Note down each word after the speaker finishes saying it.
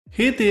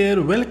Hey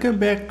there, welcome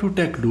back to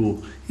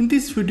TechDo. In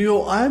this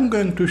video, I am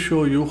going to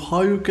show you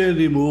how you can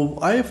remove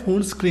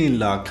iPhone screen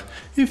lock.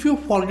 If you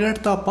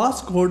forget the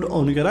passcode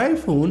on your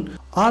iPhone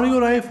or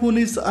your iPhone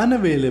is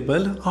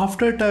unavailable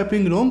after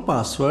typing wrong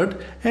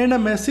password and a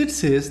message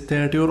says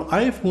that your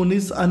iPhone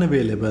is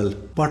unavailable.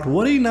 But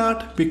worry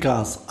not,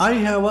 because I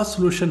have a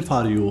solution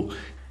for you.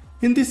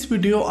 In this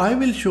video, I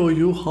will show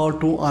you how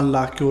to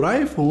unlock your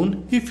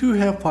iPhone if you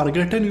have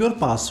forgotten your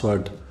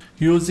password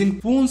using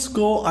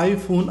FoneGo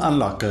iPhone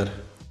unlocker.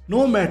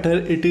 No matter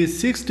it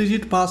is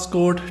 6-digit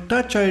passcode,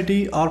 Touch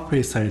ID or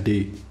Face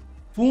ID.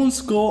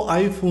 FoneGo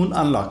iPhone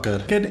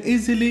unlocker can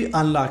easily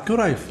unlock your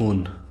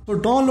iPhone. So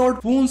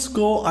download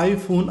FoneGo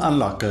iPhone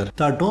unlocker.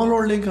 The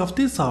download link of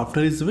this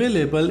software is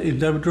available in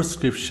the video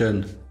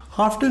description.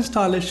 After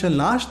installation,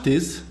 launch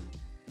this.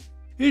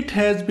 It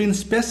has been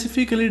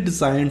specifically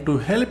designed to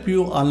help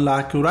you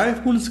unlock your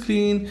iPhone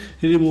screen,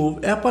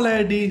 remove Apple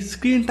ID,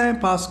 screen time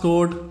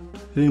passcode,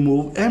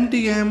 remove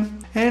MDM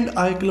and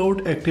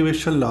iCloud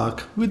activation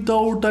lock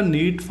without the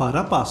need for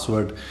a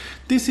password.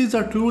 This is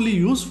a truly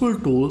useful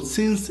tool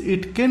since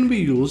it can be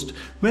used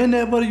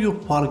whenever you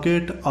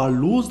forget or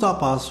lose the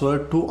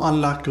password to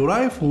unlock your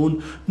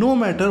iPhone, no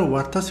matter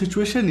what the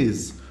situation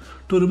is.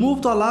 To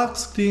remove the lock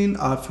screen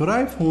of your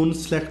iPhone,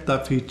 select the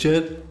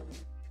feature,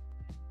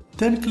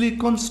 then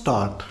click on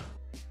Start.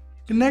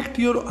 Connect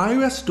your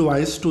iOS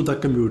device to the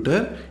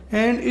computer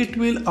and it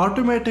will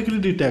automatically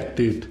detect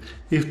it.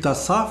 If the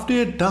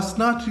software does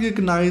not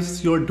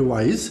recognize your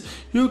device,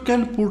 you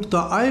can put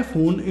the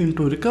iPhone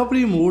into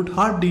recovery mode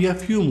or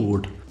DFU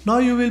mode. Now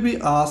you will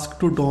be asked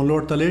to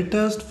download the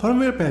latest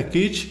firmware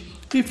package.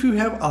 If you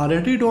have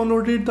already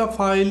downloaded the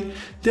file,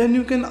 then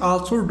you can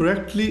also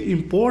directly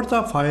import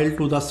the file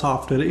to the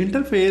software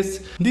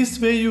interface. This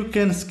way you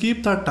can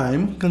skip the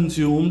time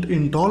consumed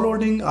in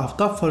downloading of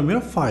the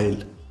firmware file.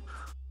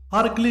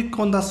 Or click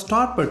on the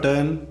Start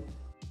button.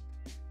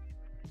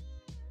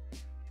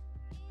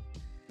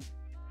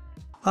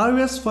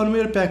 iOS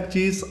firmware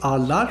packages are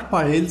large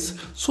files,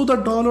 so the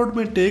download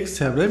may take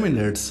several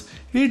minutes.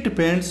 It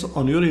depends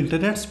on your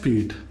internet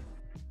speed.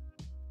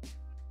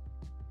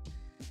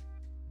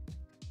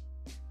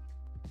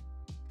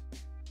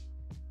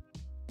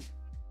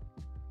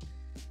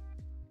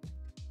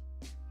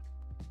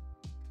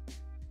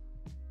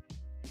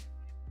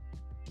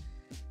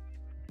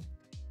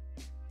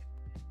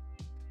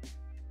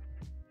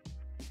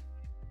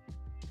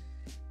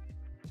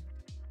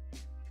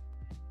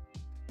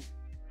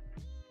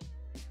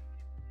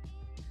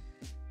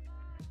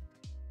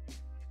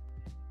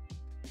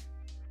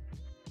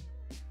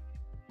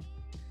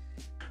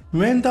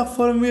 When the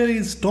firmware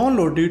is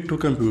downloaded to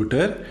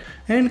computer,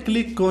 and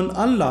click on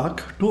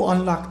Unlock to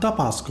unlock the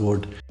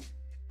passcode.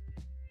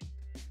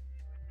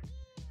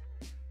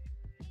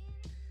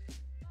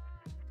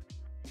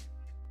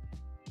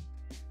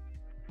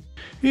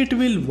 It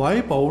will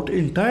wipe out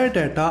entire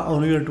data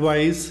on your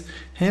device,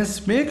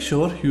 hence make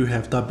sure you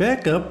have the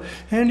backup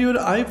and your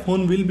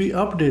iPhone will be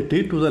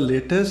updated to the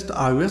latest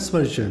iOS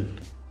version.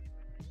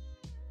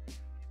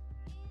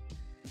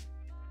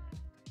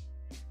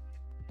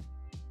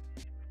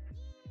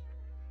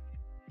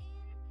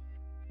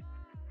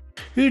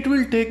 It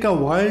will take a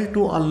while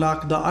to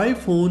unlock the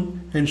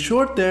iPhone.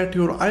 Ensure that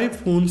your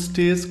iPhone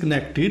stays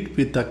connected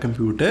with the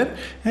computer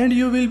and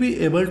you will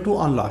be able to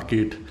unlock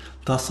it.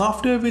 The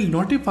software will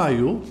notify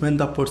you when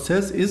the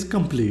process is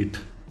complete.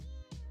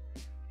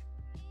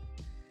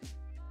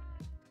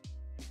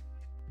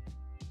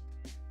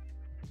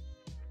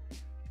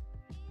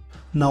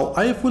 Now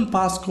iPhone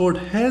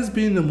passcode has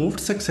been removed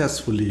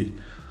successfully.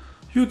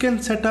 You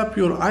can set up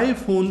your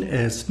iPhone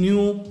as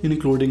new,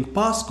 including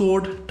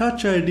passcode,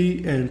 Touch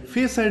ID and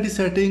Face ID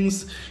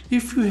settings.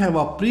 If you have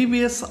a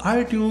previous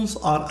iTunes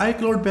or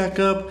iCloud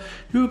backup,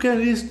 you can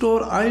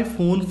restore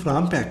iPhone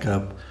from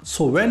backup.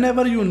 So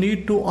whenever you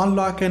need to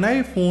unlock an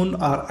iPhone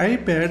or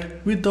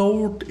iPad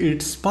without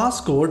its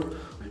passcode,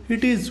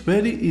 it is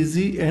very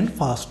easy and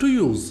fast to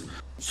use.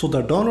 So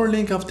the download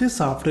link of this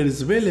software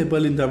is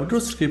available in the video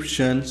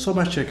description, so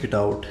must check it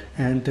out.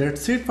 And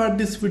that's it for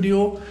this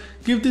video.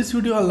 Give this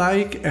video a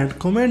like and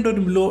comment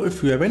down below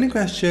if you have any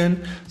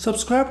question.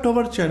 Subscribe to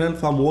our channel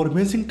for more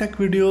amazing tech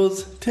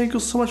videos. Thank you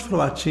so much for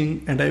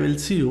watching and I will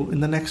see you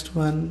in the next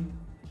one.